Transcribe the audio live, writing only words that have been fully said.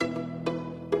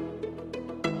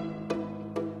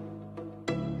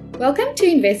Welcome to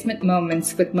Investment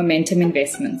Moments with Momentum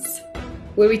Investments,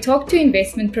 where we talk to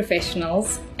investment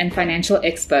professionals and financial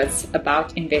experts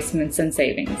about investments and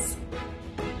savings.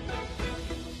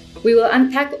 We will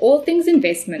unpack all things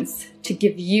investments to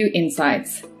give you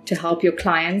insights to help your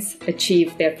clients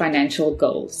achieve their financial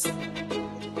goals.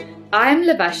 I am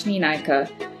Lavashni Naika,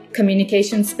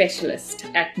 Communications Specialist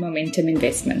at Momentum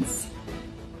Investments.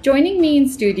 Joining me in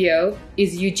studio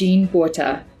is Eugene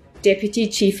Botha, Deputy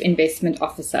Chief Investment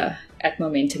Officer at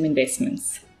Momentum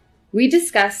Investments. We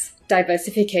discuss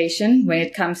diversification when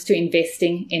it comes to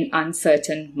investing in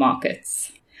uncertain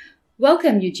markets.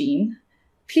 Welcome, Eugene.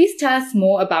 Please tell us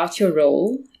more about your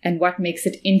role and what makes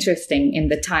it interesting in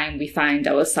the time we find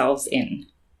ourselves in.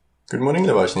 Good morning,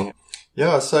 Lavashni.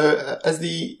 Yeah, so as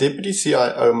the Deputy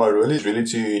CIO, my role is really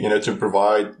to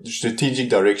provide strategic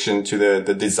direction to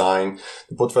the design,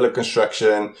 the portfolio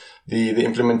construction, the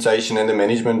implementation and the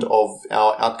management of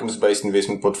our outcomes-based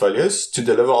investment portfolios to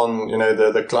deliver on,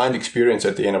 the client experience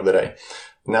at the end of the day.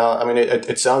 Now, I mean,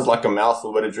 it sounds like a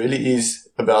mouthful, but it really is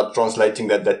about translating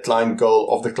that client goal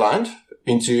of the client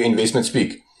into investment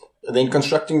speak. Then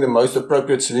constructing the most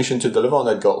appropriate solution to deliver on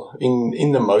that goal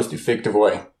in the most effective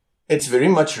way. It's very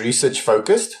much research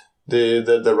focused,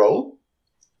 the role.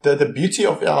 The beauty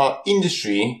of our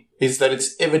industry is that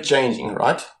it's ever changing,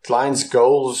 right? Clients'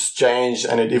 goals change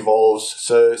and it evolves.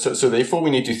 So therefore we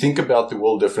need to think about the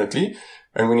world differently,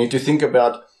 and we need to think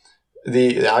about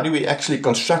how do we actually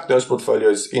construct those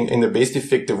portfolios in the best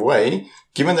effective way,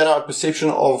 given that our perception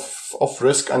of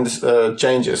risk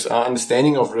changes, our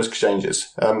understanding of risk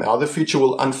changes, how the future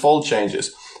will unfold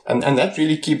changes. And that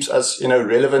really keeps us,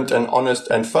 relevant and honest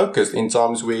and focused in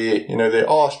times where, there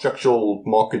are structural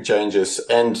market changes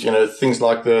and, things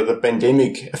like the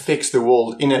pandemic affects the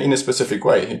world in a specific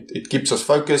way. It keeps us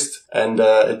focused and,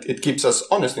 it keeps us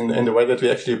honest in the way that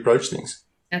we actually approach things.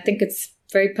 I think it's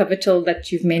very pivotal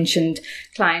that you've mentioned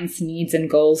clients' needs and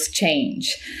goals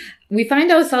change. We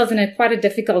find ourselves in quite a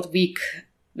difficult week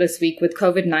this week with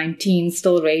COVID-19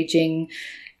 still raging.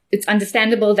 It's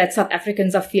understandable that South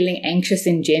Africans are feeling anxious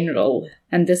in general,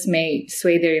 and this may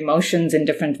sway their emotions in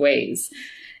different ways.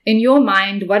 In your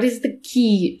mind, what is the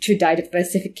key to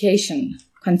diversification,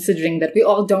 considering that we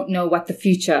all don't know what the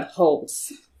future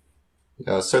holds?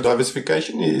 Yeah, so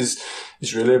diversification is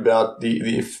really about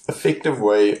the effective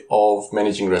way of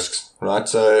managing risks, right?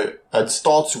 So it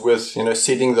starts with,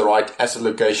 setting the right asset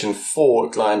allocation for a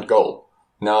client goal.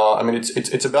 Now, I mean,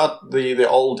 it's about the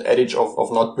old adage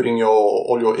of not putting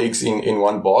all your eggs in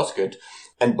one basket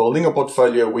and building a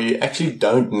portfolio where you actually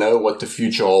don't know what the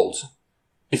future holds.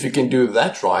 If you can do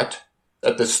that right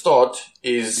at the start,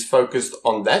 is focused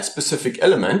on that specific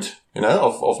element,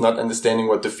 of not understanding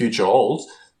what the future holds,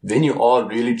 then you are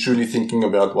really truly thinking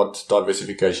about what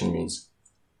diversification means.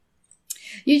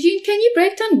 Eugene, can you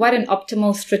break down what an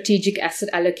optimal strategic asset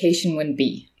allocation would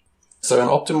be? So an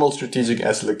optimal strategic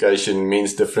asset allocation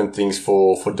means different things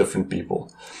for different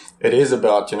people. It is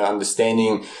about,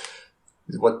 understanding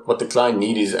what the client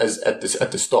need is at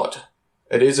the start.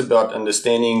 It is about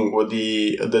understanding what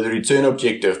the return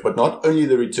objective, but not only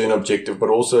the return objective, but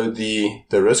also the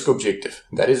risk objective.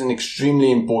 That is an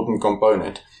extremely important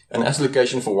component. An asset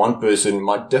allocation for one person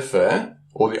might differ,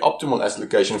 or the optimal asset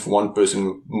allocation for one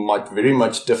person might very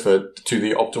much differ to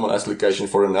the optimal asset allocation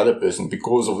for another person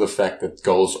because of the fact that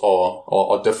goals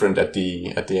are different at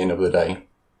the end of the day.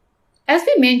 As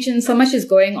we mentioned, so much is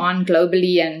going on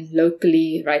globally and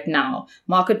locally right now.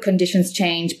 Market conditions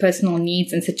change, personal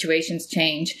needs and situations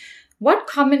change. What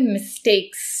common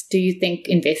mistakes do you think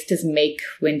investors make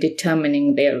when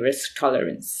determining their risk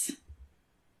tolerance?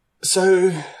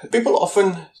 So people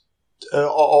often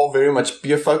are very much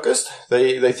peer focused.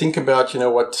 They think about,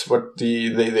 what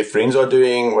their friends are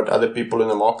doing, what other people in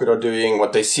the market are doing,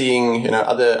 what they're seeing,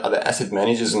 other asset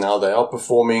managers and how they are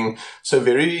performing. So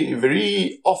very,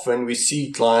 very often we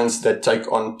see clients that take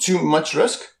on too much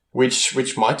risk,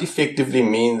 which might effectively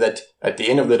mean that at the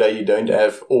end of the day, you don't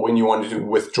have, or when you want to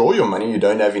withdraw your money, you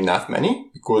don't have enough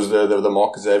money because the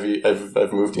markets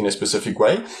have moved in a specific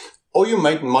way, or you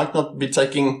might not be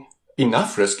taking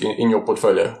enough risk in your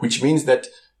portfolio, which means that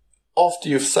after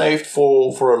you've saved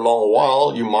for a long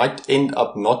while, you might end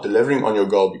up not delivering on your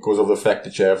goal because of the fact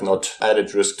that you have not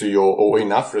added risk to or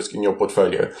enough risk in your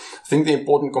portfolio. I think the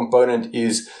important component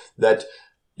is that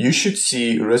you should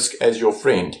see risk as your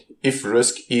friend if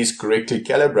risk is correctly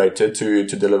calibrated to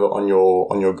deliver on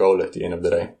your goal at the end of the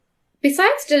day.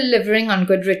 Besides delivering on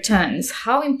good returns,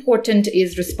 how important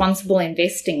is responsible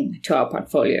investing to our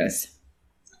portfolios?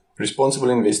 Responsible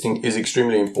investing is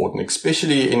extremely important,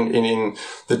 especially in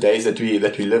the days that we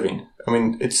live in. I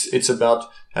mean, it's about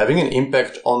having an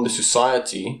impact on the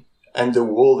society and the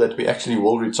world that we actually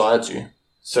will retire to.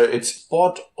 So it's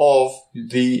part of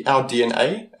our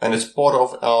DNA, and it's part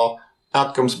of our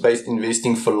outcomes-based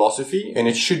investing philosophy, and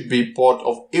it should be part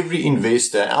of every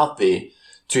investor out there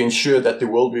to ensure that the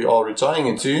world we are retiring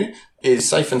into is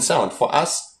safe and sound for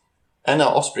us and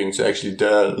our offspring to actually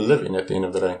live in at the end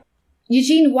of the day.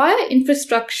 Eugene, why are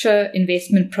infrastructure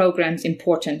investment programs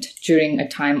important during a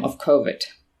time of COVID?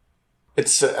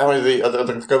 It's the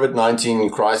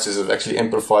COVID-19 crisis has actually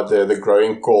amplified the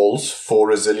growing calls for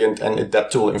resilient and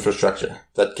adaptable infrastructure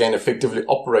that can effectively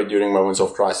operate during moments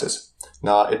of crisis.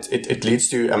 Now, it leads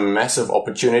to a massive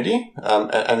opportunity,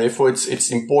 and therefore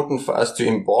it's important for us to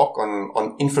embark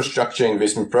on infrastructure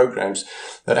investment programs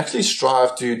that actually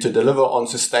strive to deliver on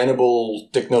sustainable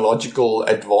technological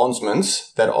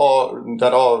advancements that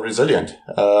are resilient.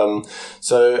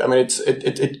 So, I mean,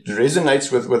 it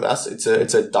resonates with us. It's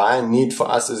a dire need for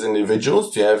us as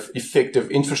individuals to have effective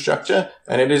infrastructure,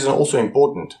 and it is also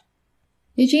important.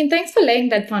 Eugene, thanks for laying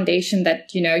that foundation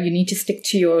that, you need to stick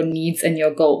to your needs and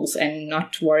your goals and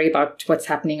not worry about what's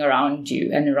happening around you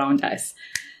and around us.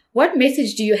 What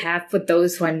message do you have for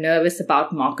those who are nervous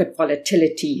about market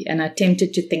volatility and are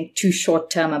tempted to think too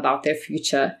short-term about their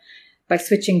future by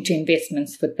switching to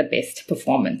investments with the best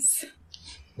performance?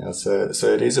 Yeah, so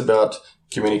it is about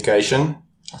communication.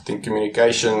 I think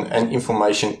communication and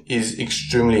information is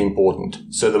extremely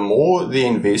important. So the more the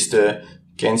investor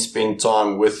can spend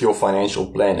time with your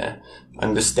financial planner,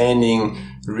 understanding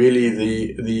really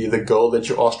the goal that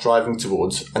you are striving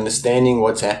towards, understanding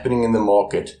what's happening in the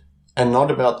market, and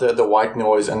not about the white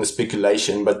noise and the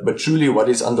speculation, but truly what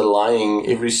is underlying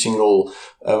every single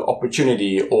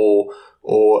opportunity or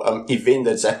event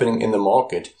that's happening in the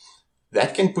market.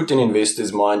 That can put an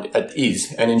investor's mind at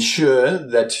ease and ensure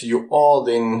that you are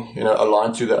then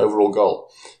aligned to the overall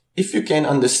goal. If you can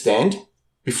understand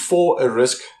before a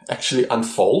risk actually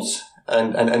unfolds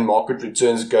and market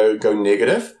returns go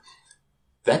negative,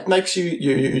 that makes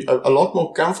you a lot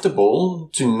more comfortable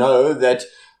to know that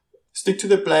stick to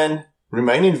the plan,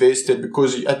 remain invested,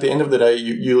 because at the end of the day,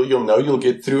 you'll know you'll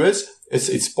get through it.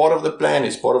 It's part of the plan,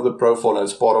 it's part of the profile, and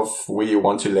it's part of where you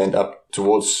want to land up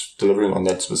towards delivering on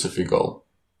that specific goal.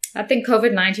 I think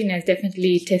COVID-19 has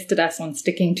definitely tested us on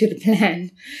sticking to the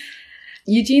plan.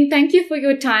 Eugene, thank you for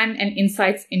your time and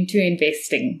insights into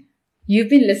investing. You've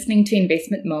been listening to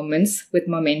Investment Moments with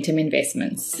Momentum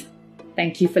Investments.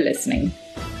 Thank you for listening.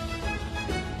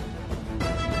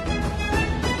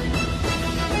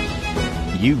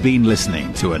 You've been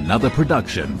listening to another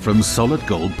production from Solid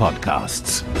Gold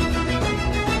Podcasts.